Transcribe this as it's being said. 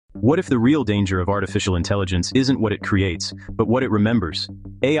What if the real danger of artificial intelligence isn't what it creates, but what it remembers?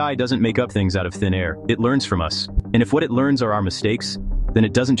 AI doesn't make up things out of thin air, it learns from us. And if what it learns are our mistakes, then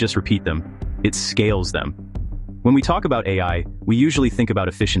it doesn't just repeat them, it scales them. When we talk about AI, we usually think about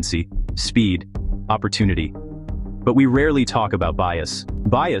efficiency, speed, opportunity. But we rarely talk about bias.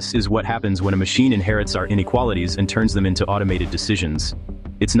 Bias is what happens when a machine inherits our inequalities and turns them into automated decisions.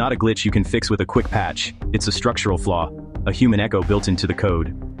 It's not a glitch you can fix with a quick patch, it's a structural flaw, a human echo built into the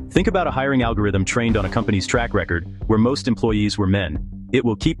code. Think about a hiring algorithm trained on a company's track record, where most employees were men. It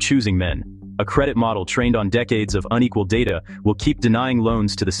will keep choosing men. A credit model trained on decades of unequal data will keep denying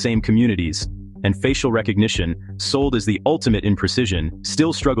loans to the same communities. And facial recognition, sold as the ultimate in precision,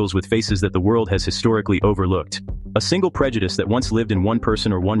 still struggles with faces that the world has historically overlooked. A single prejudice that once lived in one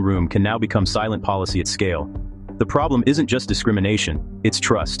person or one room can now become silent policy at scale. The problem isn't just discrimination, it's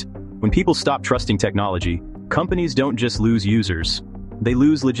trust. When people stop trusting technology, companies don't just lose users. They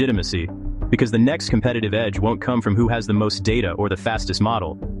lose legitimacy, because the next competitive edge won't come from who has the most data or the fastest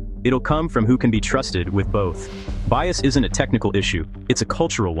model. It'll come from who can be trusted with both. Bias isn't a technical issue, it's a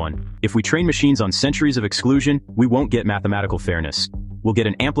cultural one. If we train machines on centuries of exclusion, we won't get mathematical fairness. We'll get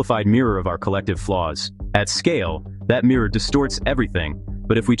an amplified mirror of our collective flaws. At scale, that mirror distorts everything,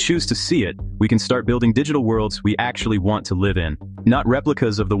 but if we choose to see it, we can start building digital worlds we actually want to live in, not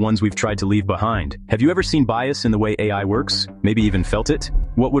replicas of the ones we've tried to leave behind. Have you ever seen bias in the way AI works? Maybe even felt it?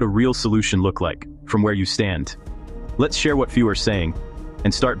 What would a real solution look like, from where you stand? Let's share what few are saying,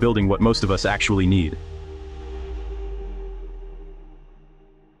 and start building what most of us actually need.